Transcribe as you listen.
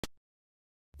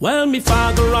Well, me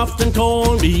father often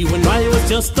told me when I was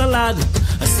just a lad,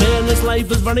 a sailor's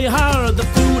life is very hard, the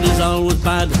food is always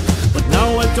bad. But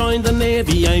now I've joined the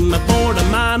Navy, I'm aboard a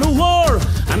man of war,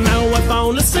 and now I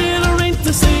found a sailor ain't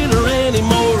a sailor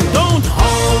anymore. Don't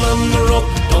haul on the rope,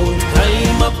 don't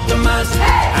climb up the mast,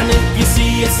 and if you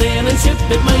see a sailing ship,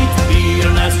 it might be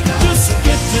your last. Just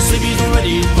get your civvies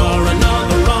ready for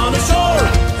another run ashore.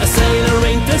 A sailor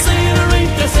ain't a sailor,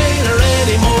 ain't a sailor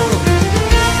anymore.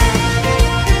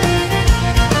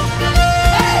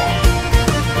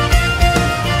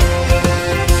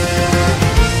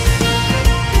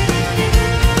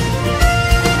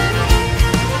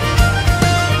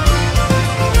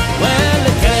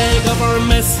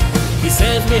 He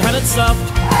says we had it soft.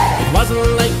 It wasn't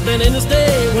like that in his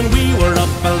day when we were up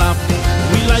aloft.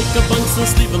 We like a bunks and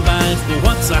sleeping bags, but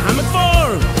what's a hammock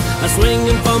for? A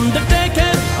swinging from the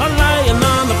deckhead or lying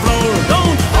on the floor.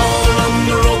 Don't haul on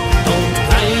the rope, don't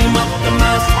climb up the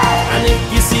mast, and if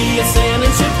you see a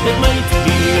sailing ship, it might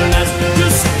be your last.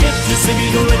 Just get your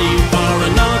civvies ready for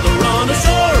another run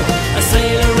ashore. A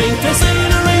sailor ain't a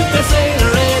sailor, ain't a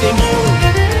sailor anymore.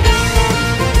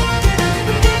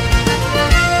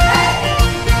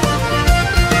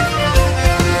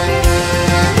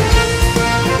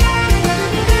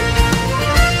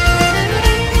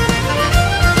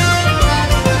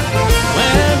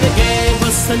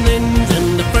 An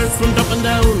engine, the first one up and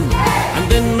down,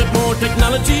 and then with more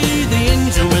technology the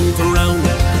engine went around.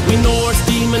 We know our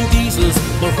steam and diesels,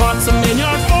 but what's a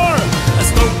manual for? A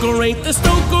stoker ain't a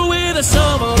stoker with a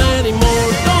shovel anymore.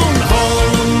 Don't haul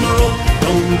on the rope,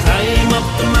 don't climb up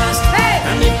the mast,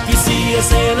 and if you see a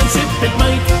sailing ship, it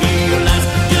might be your last.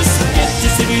 Just get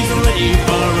your civvies ready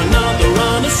for another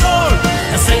run ashore.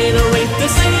 A sailor ain't a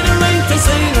sailor, ain't a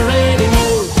sailor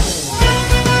anymore.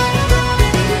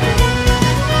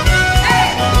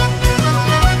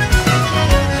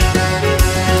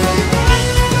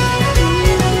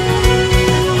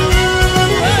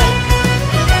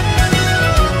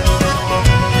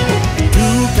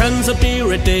 A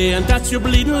beer a day, and that's your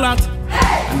bleeding lot.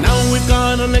 And now we've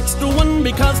got an extra one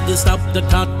because they stopped the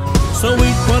tot. So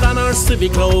we put on our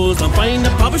civvy clothes and find a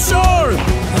pub ashore.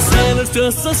 A sailor's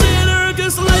just a sailor,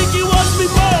 just like he was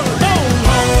before. Don't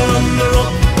haul on the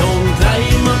rope, don't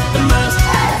climb up the mast,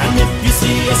 and if you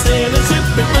see a sailing ship,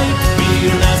 it might be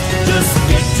your last. Just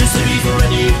get your civvies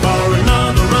ready for